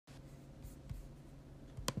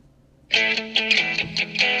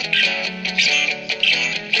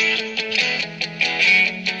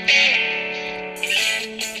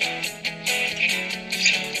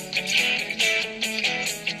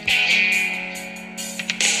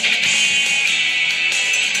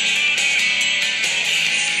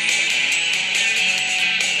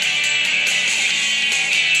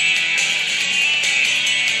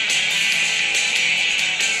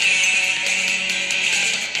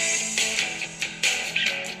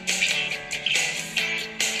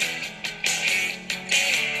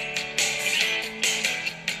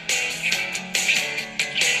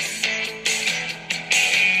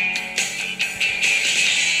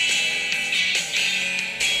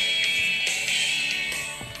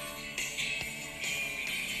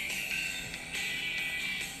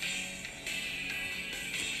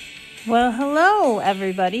Well, hello,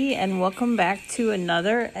 everybody, and welcome back to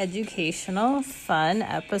another educational, fun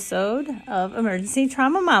episode of Emergency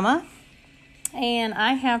Trauma Mama. And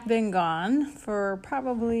I have been gone for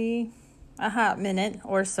probably a hot minute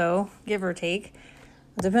or so, give or take.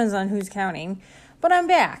 It depends on who's counting. But I'm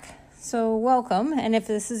back. So welcome. And if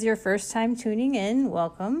this is your first time tuning in,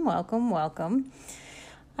 welcome.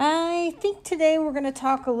 I think today we're going to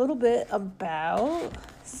talk a little bit about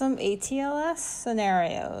some ATLS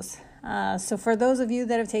scenarios. So for those of you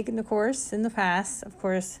that have taken the course in the past, of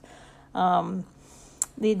course, the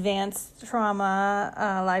advanced trauma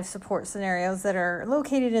life support scenarios that are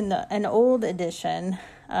located in an old edition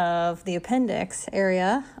of the appendix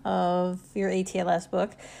area of your ATLS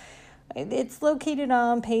book. It's located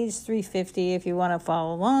on page 350 if you want to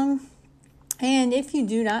follow along. And if you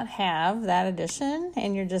do not have that edition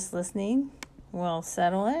and you're just listening, well,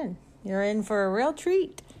 settle in. You're in for a real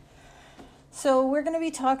treat. So we're going to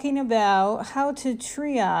be talking about how to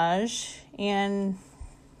triage and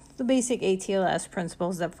the basic ATLS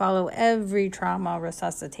principles that follow every trauma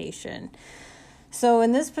resuscitation. So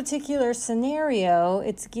in this particular scenario,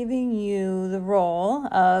 it's giving you the role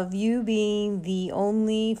of you being the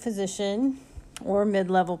only physician or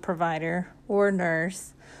mid-level provider or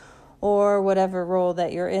nurse or whatever role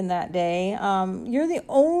that you're in that day. You're the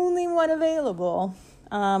only one available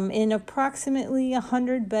in approximately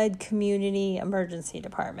 100-bed community emergency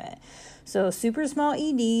department. So super small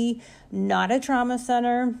ED, not a trauma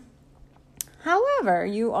center. However,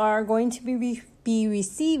 you are going to be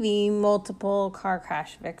receiving multiple car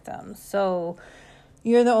crash victims. So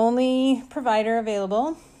you're the only provider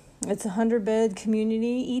available. It's a 100-bed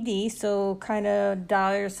community ED, so kind of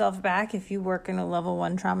dial yourself back if you work in a level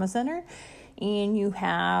 1 trauma center and you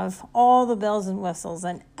have all the bells and whistles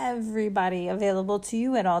and everybody available to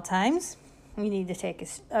you at all times. You need to take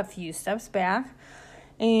a few steps back.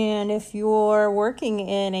 And if you're working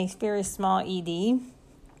in a very small ED,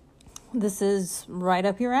 this is right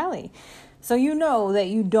up your alley. So you know that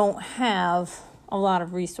you don't have a lot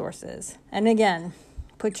of resources. And again,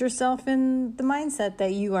 put yourself in the mindset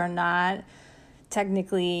that you are not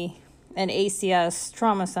technically an ACS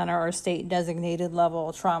trauma center or state designated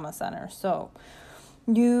level trauma center. So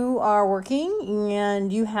you are working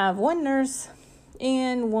and you have one nurse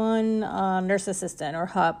and one nurse assistant or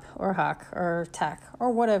HUP or HUC or tech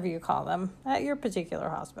or whatever you call them at your particular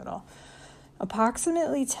hospital.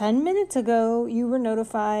 Approximately 10 minutes ago, you were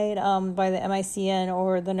notified by the MICN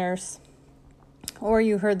or the nurse, or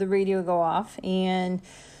you heard the radio go off, and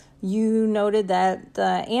you noted that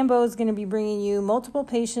the AMBO is going to be bringing you multiple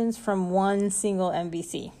patients from one single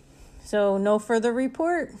MVC. So no further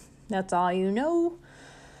report. That's all you know.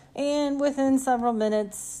 And within several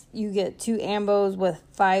minutes, you get 2 AMBOs with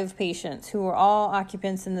 5 patients who are all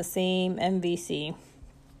occupants in the same MVC.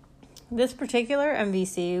 This particular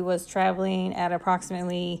MVC was traveling at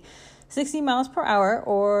approximately 60 miles per hour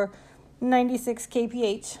or 96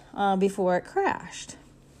 kph before it crashed.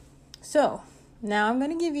 So now I'm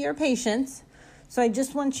going to give you your patients. So I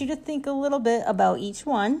just want you to think a little bit about each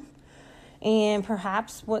one and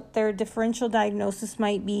perhaps what their differential diagnosis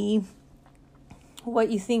might be, what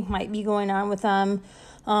you think might be going on with them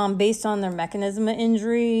based on their mechanism of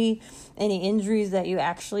injury, any injuries that you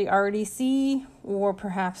actually already see, or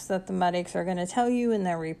perhaps that the medics are going to tell you in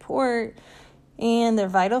their report, and their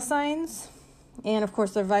vital signs. And of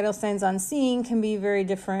course, their vital signs on scene can be very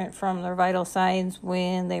different from their vital signs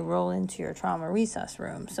when they roll into your trauma resus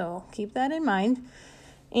room. So keep that in mind.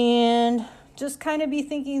 And just kind of be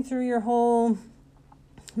thinking through your whole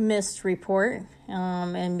missed report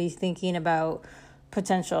and be thinking about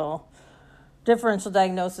potential differential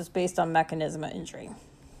diagnosis based on mechanism of injury.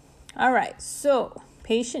 All right, so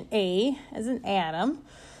patient A is an Adam,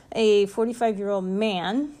 a 45-year-old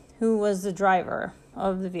man who was the driver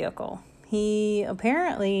of the vehicle. He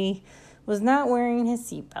apparently was not wearing his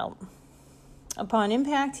seatbelt. Upon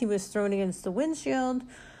impact, he was thrown against the windshield.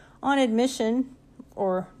 On admission,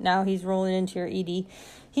 or now he's rolling into your ED,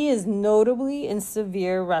 he is notably in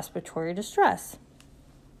severe respiratory distress.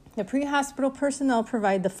 The pre-hospital personnel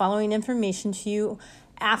provide the following information to you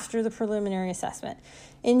after the preliminary assessment.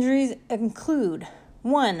 Injuries include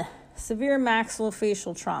 1. Severe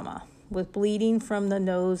maxillofacial trauma with bleeding from the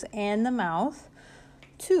nose and the mouth.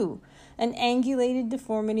 2. An angulated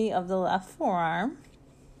deformity of the left forearm.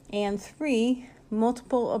 And 3.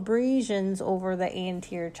 Multiple abrasions over the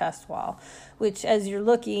anterior chest wall, which as you're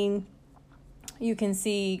looking, you can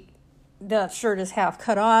see the shirt is half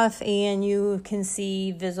cut off and you can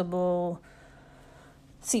see visible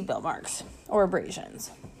seatbelt marks or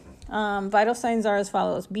abrasions. Vital signs are as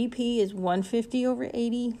follows. BP is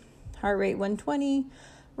 150/80, heart rate 120,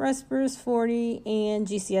 respir is 40, and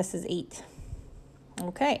GCS is 8.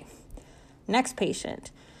 Okay, next patient,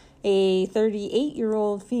 a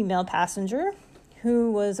 38-year-old female passenger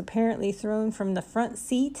who was apparently thrown from the front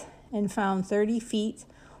seat and found 30 feet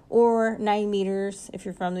or 9 meters, if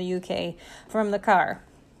you're from the UK, from the car.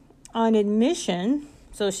 On admission,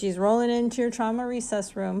 so she's rolling into your trauma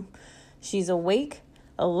resus room. She's awake,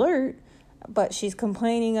 alert, but she's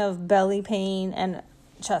complaining of belly pain and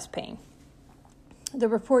chest pain. The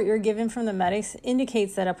report you're given from the medics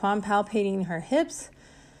indicates that upon palpating her hips,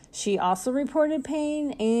 she also reported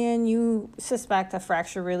pain, and you suspect a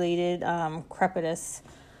fracture-related crepitus,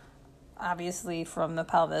 obviously from the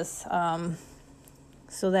pelvis.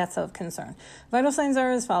 So that's of concern. Vital signs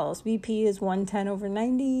are as follows. BP is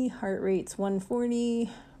 110/90, heart rate's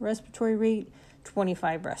 140, respiratory rate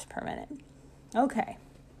 25 breaths per minute. Okay,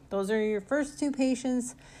 those are your first two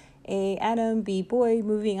patients, A, Adam, B, boy.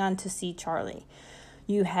 Moving on to C, Charlie.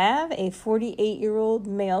 You have a 48-year-old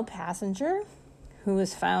male passenger who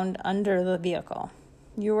was found under the vehicle.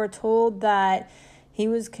 You were told that he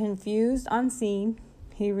was confused on scene.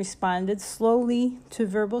 He responded slowly to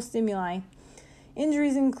verbal stimuli.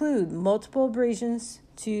 Injuries include multiple abrasions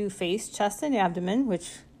to face, chest, and abdomen,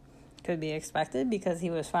 which could be expected because he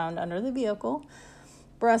was found under the vehicle.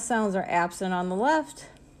 Breath sounds are absent on the left.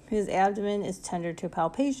 His abdomen is tender to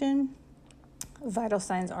palpation. Vital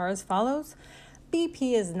signs are as follows.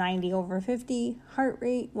 BP is 90/50, heart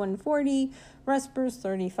rate 140, respir is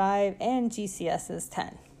 35, and GCS is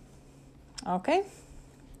 10. Okay,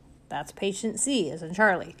 that's patient C as in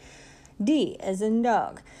Charlie. D as in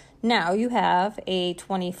dog. Now you have a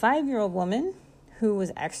 25-year-old woman who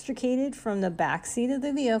was extricated from the back seat of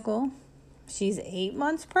the vehicle. She's 8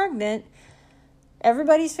 months pregnant.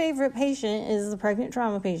 Everybody's favorite patient is the pregnant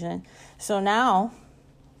trauma patient. So now,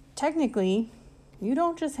 technically, you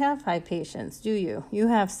don't just have 5 patients, do you? You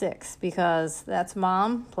have 6, because that's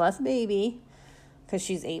mom plus baby, because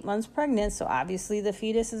she's 8 months pregnant, so obviously the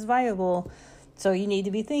fetus is viable. So you need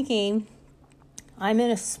to be thinking, I'm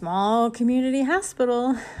in a small community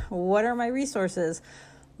hospital. What are my resources?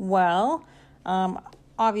 Well,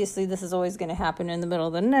 obviously this is always going to happen in the middle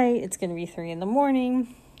of the night. It's going to be 3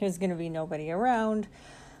 a.m. There's going to be nobody around.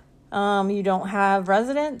 You don't have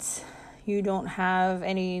residents. You don't have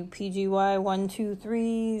any PGY 1, 2,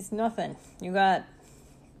 3s, nothing. You got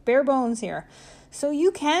bare bones here. So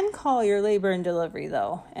you can call your labor and delivery,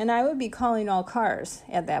 though. And I would be calling all cars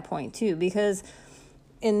at that point, too, because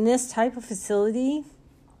in this type of facility,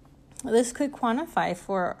 this could quantify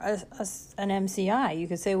for an MCI. You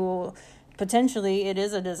could say, well, potentially it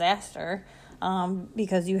is a disaster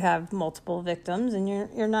because you have multiple victims and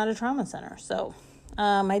you're not a trauma center. So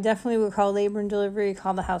I definitely would call labor and delivery,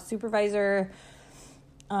 call the house supervisor,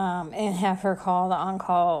 and have her call the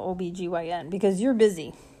on-call OBGYN because you're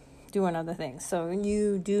busy doing other things. So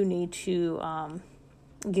you do need to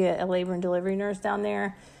get a labor and delivery nurse down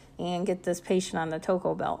there and get this patient on the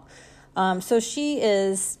Toco belt. So she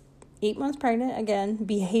is 8 months pregnant, again,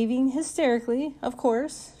 behaving hysterically, of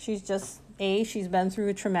course. She's just, A, she's been through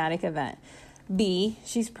a traumatic event. B,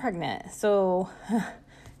 she's pregnant. So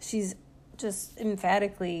she's just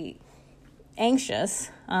emphatically anxious,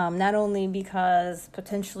 not only because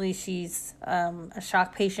potentially she's a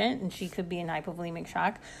shock patient and she could be in hypovolemic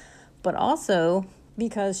shock, but also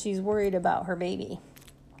because she's worried about her baby.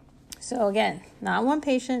 So again, not 1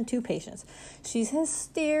 patient, 2 patients. She's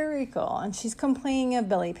hysterical and she's complaining of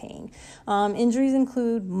belly pain. Injuries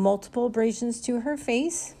include multiple abrasions to her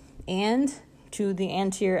face and to the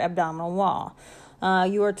anterior abdominal wall.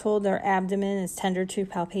 You are told her abdomen is tender to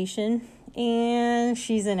palpation and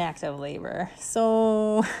she's in active labor.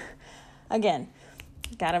 So again,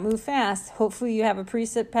 gotta move fast. Hopefully you have a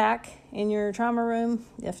pre-sit pack in your trauma room.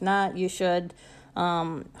 If not, you should.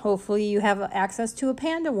 Hopefully you have access to a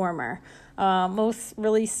panda warmer. Most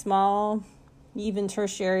really small, even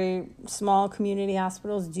tertiary small community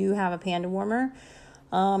hospitals do have a panda warmer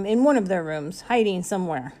in one of their rooms, hiding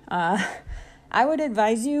somewhere. I would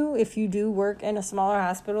advise you, if you do work in a smaller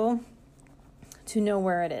hospital, to know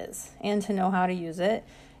where it is and to know how to use it.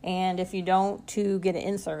 And if you don't, to get an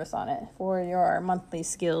in-service on it for your monthly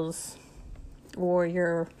skills or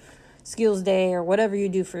your skills day or whatever you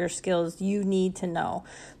do for your skills. You need to know,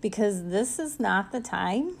 because this is not the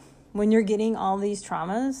time when you're getting all these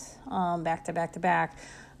traumas back to back to back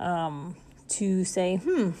to say,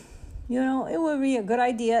 it would be a good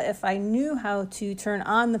idea if I knew how to turn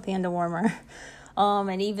on the panda warmer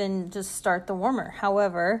and even just start the warmer.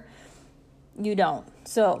 However, you don't.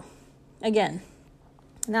 So again,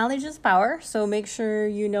 knowledge is power. So make sure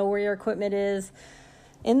you know where your equipment is.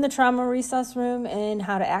 in the trauma resus room and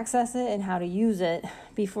how to access it and how to use it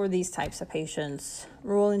before these types of patients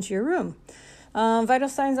roll into your room. Vital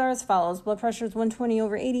signs are as follows. Blood pressure is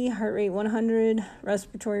 120/80, heart rate 100,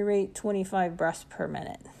 respiratory rate 25 breaths per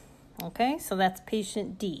minute. Okay, so that's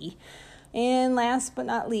patient D. And last but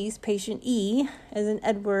not least, patient E, as in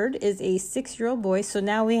Edward, is a 6-year-old boy. So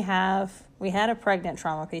now we had a pregnant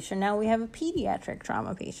trauma patient. Now we have a pediatric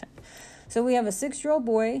trauma patient. So we have a 6-year-old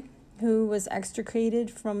boy who was extricated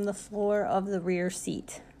from the floor of the rear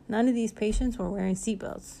seat. None of these patients were wearing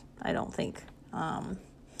seatbelts, I don't think.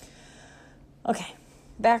 Okay,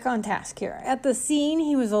 back on task here. At the scene,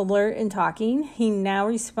 he was alert and talking. He now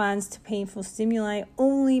responds to painful stimuli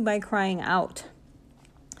only by crying out.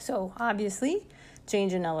 So obviously,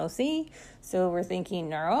 change in LOC. So we're thinking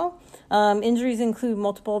neuro. Injuries include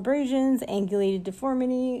multiple abrasions, angulated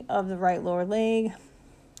deformity of the right lower leg.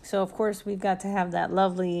 So of course, we've got to have that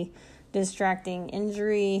lovely distracting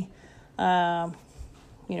injury, compound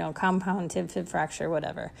tib-fib fracture,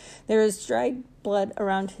 whatever. There is dried blood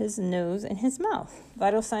around his nose and his mouth.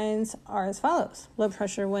 Vital signs are as follows. Blood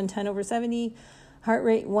pressure 110/70, heart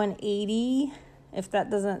rate 180. If that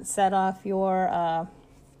doesn't set off your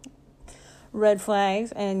red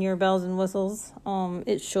flags and your bells and whistles,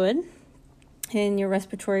 it should. And your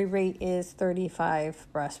respiratory rate is 35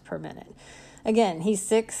 breaths per minute. Again, he's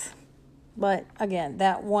 6, but again,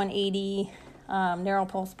 that 180 narrow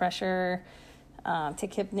pulse pressure,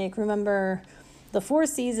 tachypnic. Remember, the 4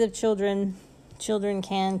 C's of children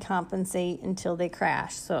can compensate until they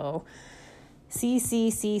crash. So C,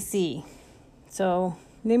 C, C, C. So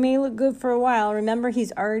they may look good for a while. Remember,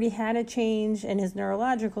 he's already had a change in his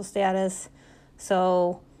neurological status.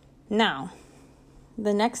 So now,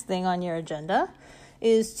 the next thing on your agenda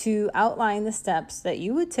is to outline the steps that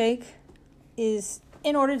you would take is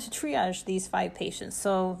in order to triage these 5 patients.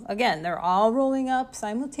 So again, they're all rolling up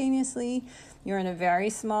simultaneously. You're in a very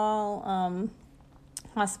small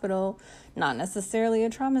hospital, not necessarily a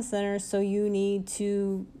trauma center, so you need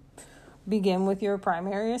to begin with your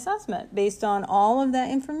primary assessment. Based on all of that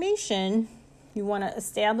information, you want to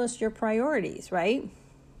establish your priorities, right?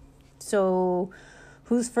 So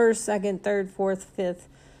who's first, second, third, fourth, fifth?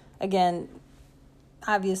 Again,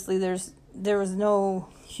 obviously there was no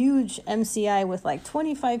huge MCI with like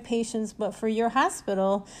 25 patients, but for your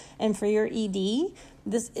hospital and for your ED,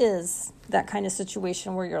 this is that kind of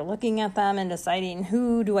situation where you're looking at them and deciding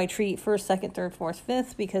who do I treat first, second, third, fourth,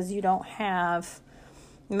 fifth, because you don't have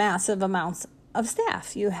massive amounts of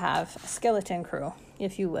staff. You have a skeleton crew,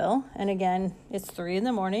 if you will. And again, it's 3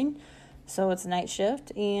 a.m, so it's night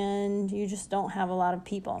shift and you just don't have a lot of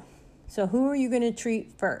people. So who are you going to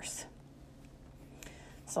treat first?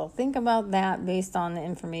 So think about that based on the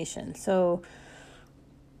information. So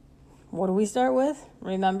what do we start with?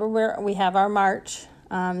 Remember where we have our March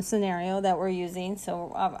scenario that we're using.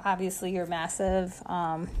 So obviously your massive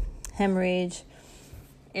hemorrhage,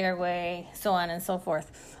 airway, so on and so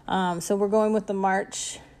forth. So we're going with the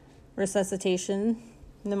March resuscitation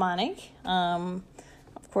mnemonic.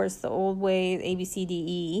 Of course, the old way,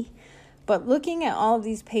 ABCDE. But looking at all of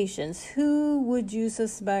these patients, who would you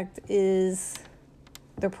suspect is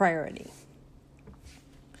the priority?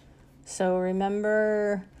 So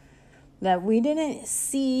remember that we didn't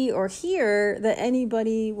see or hear that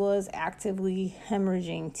anybody was actively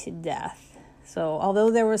hemorrhaging to death. So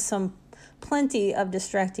although there was plenty of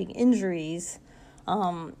distracting injuries,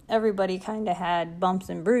 everybody kind of had bumps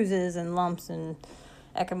and bruises and lumps and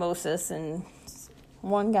ecchymosis, and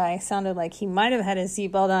one guy sounded like he might have had his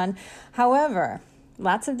seatbelt on. However,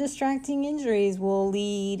 lots of distracting injuries will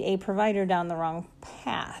lead a provider down the wrong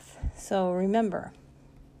path. So remember,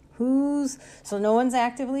 so no one's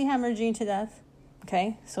actively hemorrhaging to death.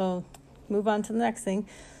 Okay, so move on to the next thing.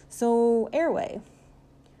 So airway.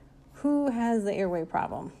 Who has the airway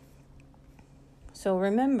problem? So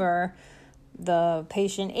remember, the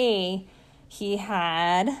patient A, he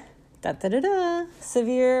had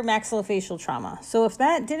severe maxillofacial trauma. So if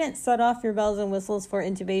that didn't set off your bells and whistles for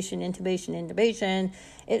intubation,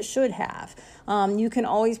 it should have. You can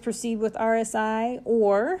always proceed with RSI,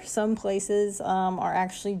 or some places are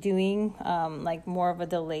actually doing like more of a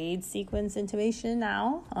delayed sequence intubation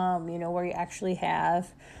now, where you actually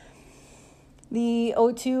have the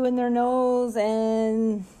O2 in their nose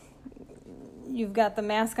and you've got the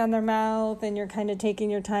mask on their mouth and you're kind of taking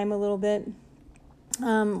your time a little bit.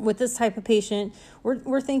 With this type of patient,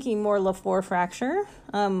 we're thinking more LaFour fracture,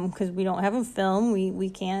 because we don't have a film. We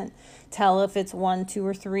can't tell if it's 1, 2,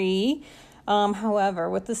 or 3. However,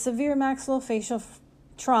 with the severe maxillofacial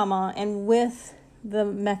trauma and with the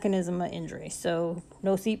mechanism of injury, so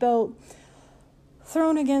no seatbelt,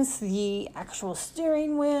 thrown against the actual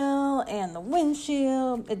steering wheel and the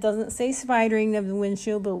windshield. It doesn't say spidering of the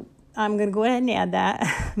windshield, but I'm going to go ahead and add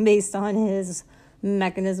that based on his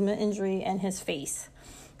mechanism of injury and his face.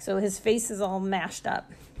 So his face is all mashed up.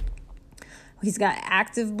 He's got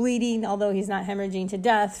active bleeding, although he's not hemorrhaging to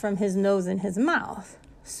death, from his nose and his mouth.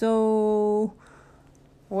 So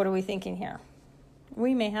what are we thinking here?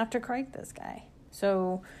 We may have to crike this guy.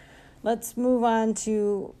 So let's move on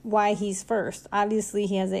to why he's first. Obviously,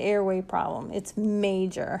 he has an airway problem. It's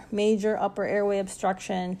major upper airway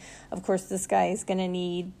obstruction. Of course, this guy is going to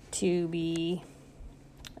need to be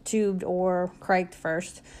tubed or criked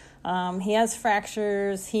first. He has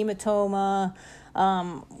fractures, hematoma.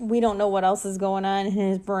 We don't know what else is going on in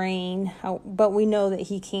his brain, but we know that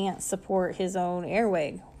he can't support his own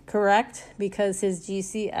airway, correct? Because his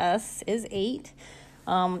GCS is 8.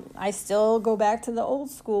 I still go back to the old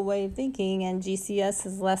school way of thinking, and GCS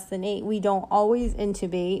is less than 8. We don't always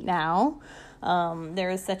intubate now. There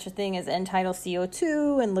is such a thing as end-tidal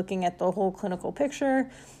CO2 and looking at the whole clinical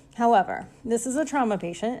picture. However, this is a trauma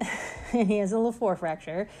patient, and he has a LaFour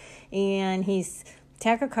fracture, and he's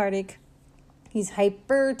tachycardic. He's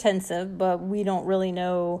hypertensive, but we don't really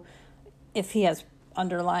know if he has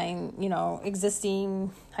underlying,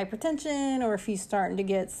 existing hypertension or if he's starting to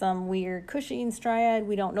get some weird Cushing's triad.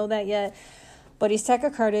 We don't know that yet. But he's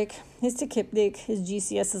tachycardic, he's tachypnic, his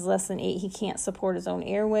GCS is less than 8. He can't support his own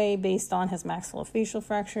airway based on his maxillofacial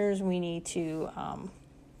fractures. We need to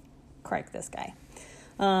crike this guy.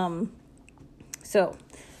 So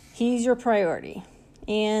he's your priority.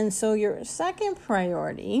 And so your second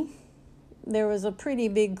priority, there was a pretty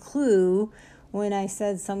big clue when I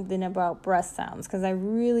said something about breath sounds, because I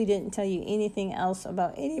really didn't tell you anything else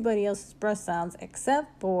about anybody else's breath sounds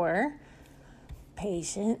except for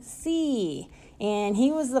patient C. And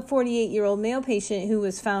he was the 48-year-old male patient who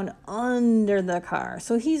was found under the car.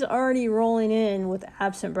 So he's already rolling in with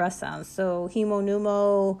absent breath sounds. So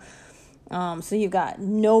hemopneumo. So you've got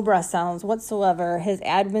no breath sounds whatsoever. His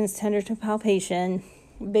abdomen's tender to palpation.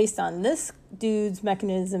 Based on this dude's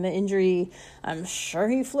mechanism of injury, I'm sure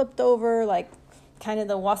he flipped over, like kind of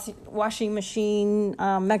the washing machine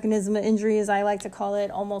mechanism of injury, as I like to call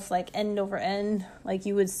it, almost like end over end, like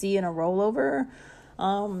you would see in a rollover.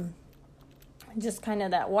 Just kind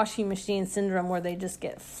of that washing machine syndrome where they just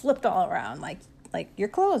get flipped all around, like your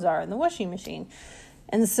clothes are in the washing machine.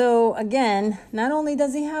 And so, again, not only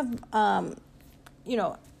does he have, no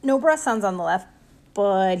breath sounds on the left,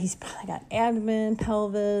 but he's probably got abdomen,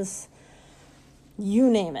 pelvis, you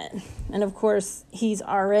name it. And, of course, he's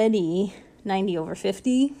already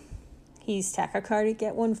 90/50. He's tachycardic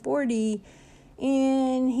at 140,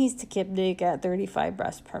 and he's tachypnic at 35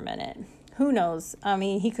 breaths per minute. Who knows? I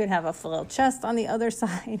mean, he could have a full chest on the other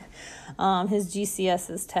side. His GCS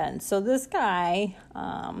is 10. So this guy,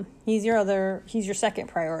 he's your second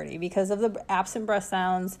priority. Because of the absent breath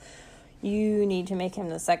sounds, you need to make him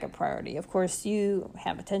the second priority. Of course, you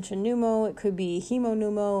have attention pneumo. It could be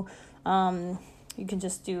hemopneumo. You can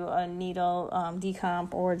just do a needle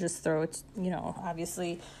decomp or just throw it,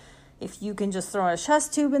 obviously, if you can just throw a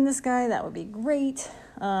chest tube in this guy, that would be great.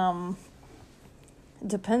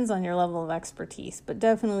 Depends on your level of expertise, but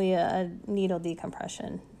definitely a needle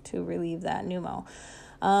decompression to relieve that pneumo.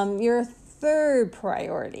 Your third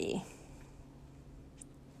priority.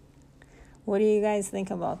 What do you guys think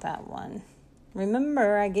about that one?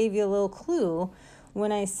 Remember, I gave you a little clue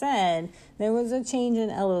when I said there was a change in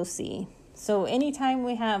LOC. So anytime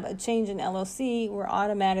we have a change in LOC, we're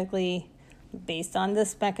automatically, based on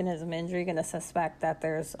this mechanism injury, going to suspect that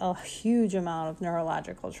there's a huge amount of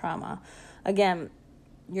neurological trauma. Again,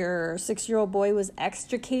 your 6-year-old boy was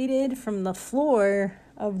extricated from the floor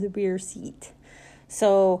of the rear seat.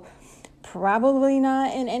 So probably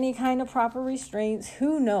not in any kind of proper restraints.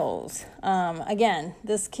 Who knows? Again,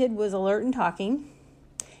 this kid was alert and talking,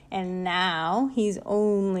 and now he's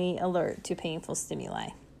only alert to painful stimuli.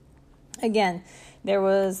 Again, there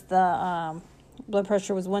was the blood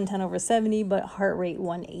pressure was 110/70, but heart rate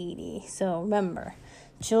 180. So remember,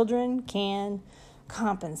 children can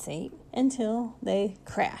compensate until they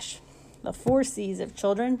crash. The 4 C's of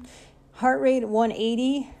children. Heart rate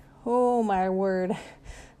 180. Oh my word.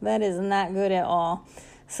 That is not good at all.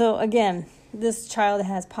 So again, this child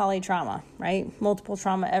has polytrauma, right? Multiple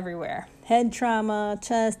trauma everywhere. Head trauma,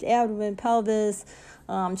 chest, abdomen, pelvis,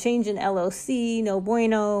 change in LOC, no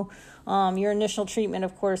bueno. Your initial treatment,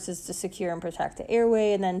 of course, is to secure and protect the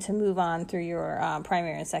airway and then to move on through your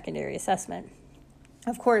primary and secondary assessment.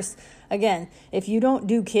 Of course, again, if you don't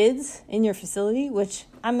do kids in your facility, which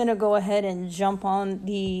I'm going to go ahead and jump on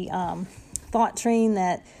the thought train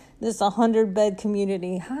that this 100-bed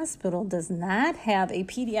community hospital does not have a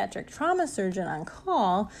pediatric trauma surgeon on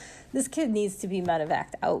call, this kid needs to be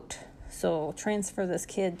medevaced out. So transfer this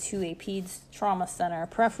kid to a peds trauma center,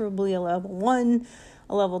 preferably a level 1,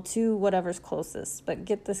 a level 2, whatever's closest, but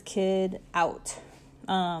get this kid out.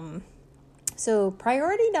 So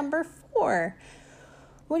priority number 4.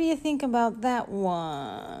 What do you think about that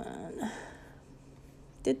one?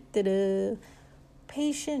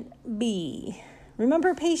 Patient B.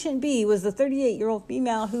 Remember, patient B was the 38-year-old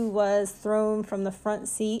female who was thrown from the front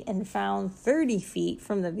seat and found 30 feet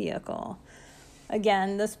from the vehicle.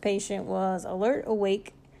 Again, this patient was alert,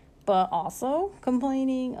 awake, but also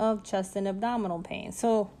complaining of chest and abdominal pain.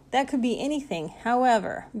 So that could be anything.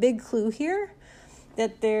 However, big clue here,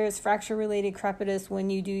 that there's fracture-related crepitus when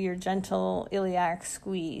you do your gentle iliac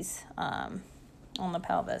squeeze on the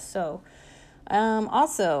pelvis. So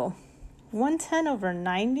also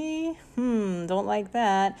 110/90, don't like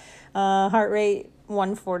that. Heart rate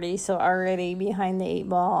 140, so already behind the 8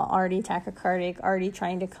 ball, already tachycardic, already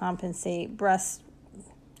trying to compensate. Breaths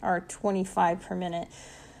are 25 per minute.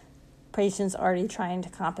 Patient's already trying to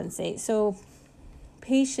compensate. So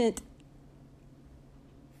patient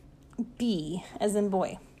B, as in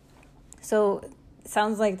boy. So it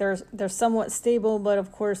sounds like they're somewhat stable, but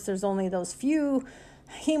of course there's only those few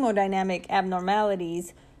hemodynamic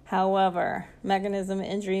abnormalities. However, mechanism of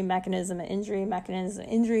injury,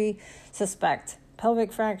 suspect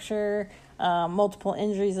pelvic fracture, multiple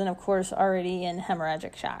injuries, and of course already in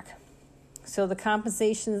hemorrhagic shock. So the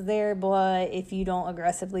compensation's there, but if you don't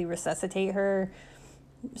aggressively resuscitate her,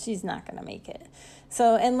 she's not going to make it.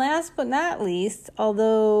 So, and last but not least,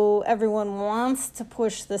 although everyone wants to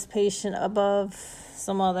push this patient above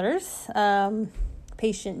some others,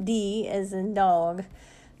 patient D, as in dog,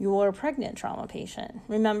 your pregnant trauma patient.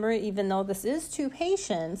 Remember, even though this is 2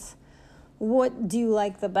 patients, what do you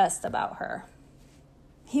like the best about her?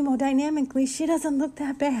 Hemodynamically, she doesn't look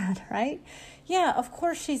that bad, right? Yeah, of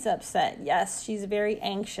course she's upset. Yes, she's very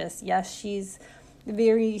anxious. Yes, she's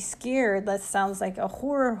very scared. That sounds like a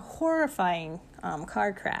horrifying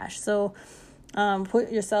car crash. So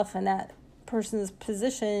put yourself in that person's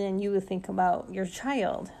position, and you would think about your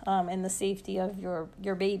child and the safety of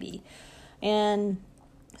your baby. And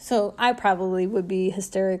so I probably would be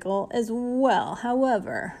hysterical as well.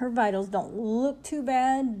 However, her vitals don't look too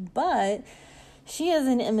bad, but she is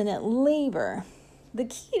in imminent labor. The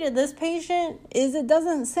key to this patient is it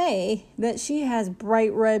doesn't say that she has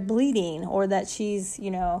bright red bleeding or that she's,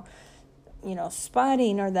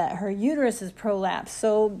 spotting or that her uterus is prolapsed.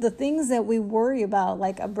 So the things that we worry about,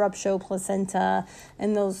 like abruptio placenta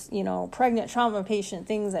and those, pregnant trauma patient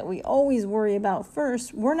things that we always worry about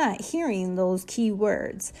first, we're not hearing those key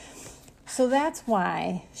words. So that's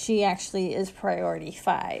why she actually is priority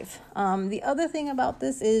 5. The other thing about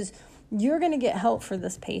this is you're going to get help for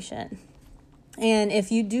this patient. And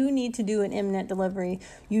if you do need to do an imminent delivery,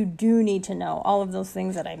 you do need to know all of those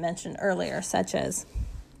things that I mentioned earlier, such as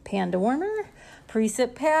Panda warmer,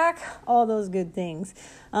 precip pack, all those good things.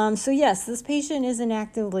 So yes, this patient is in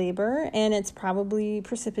active labor, and it's probably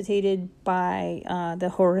precipitated by the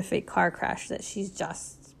horrific car crash that she's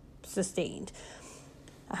just sustained.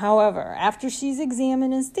 However, after she's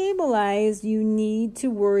examined and stabilized, you need to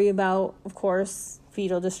worry about, of course,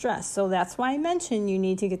 fetal distress. So that's why I mentioned you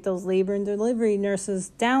need to get those labor and delivery nurses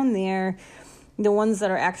down there, the ones that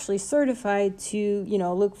are actually certified to,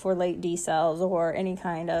 look for late decels or any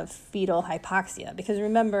kind of fetal hypoxia. Because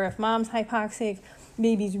remember, if mom's hypoxic,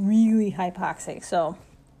 baby's really hypoxic. So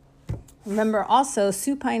remember also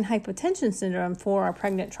supine hypotension syndrome for our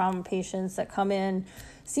pregnant trauma patients that come in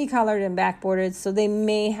C-collared and backboarded. So they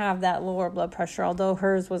may have that lower blood pressure, although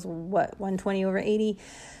hers was 120/80.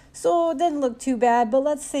 So it didn't look too bad, but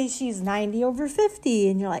let's say she's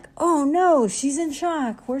 90/50 and you're like, oh no, she's in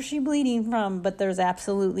shock. Where's she bleeding from? But there's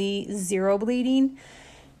absolutely zero bleeding.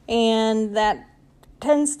 And that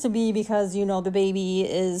tends to be because, the baby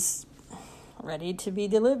is ready to be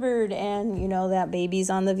delivered and, that baby's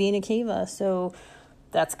on the vena cava. So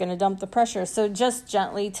that's going to dump the pressure. So just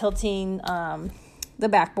gently tilting the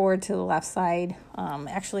backboard to the left side.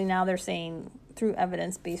 Actually, now they're saying through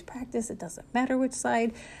evidence-based practice, it doesn't matter which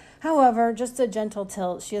side. However, just a gentle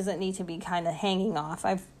tilt. She doesn't need to be kind of hanging off.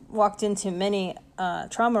 I've walked into many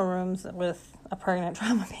trauma rooms with a pregnant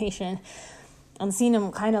trauma patient and seen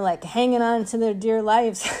them kind of like hanging on to their dear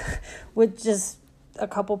lives with just a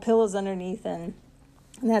couple pillows underneath. And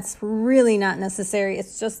that's really not necessary.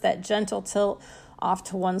 It's just that gentle tilt off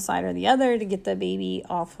to one side or the other to get the baby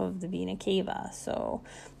off of the vena cava. So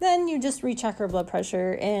then you just recheck her blood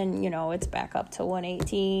pressure and, it's back up to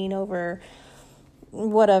 118/,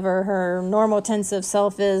 whatever her normotensive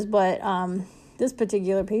self is, but this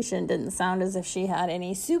particular patient didn't sound as if she had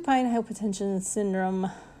any supine hypotension syndrome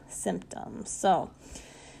symptoms. So,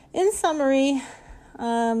 in summary,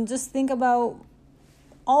 just think about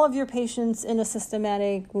all of your patients in a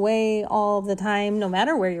systematic way all the time, no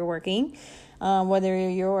matter where you're working, whether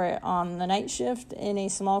you're on the night shift in a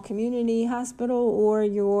small community hospital or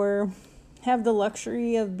you're have the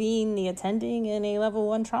luxury of being the attending in a level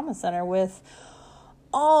 1 trauma center with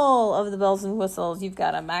all of the bells and whistles. You've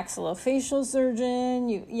got a maxillofacial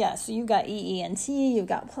surgeon, so you've got EENT, you've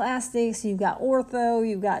got plastics, you've got ortho,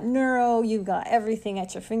 you've got neuro, you've got everything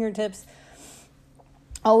at your fingertips.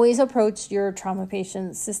 Always approach your trauma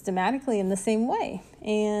patients systematically in the same way,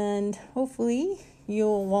 and hopefully you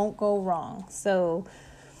won't go wrong. So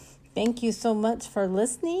thank you so much for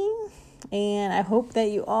listening, and I hope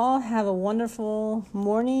that you all have a wonderful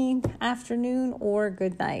morning, afternoon, or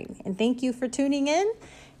good night. And thank you for tuning in,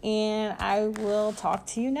 and I will talk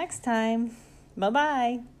to you next time.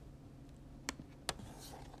 Bye-bye.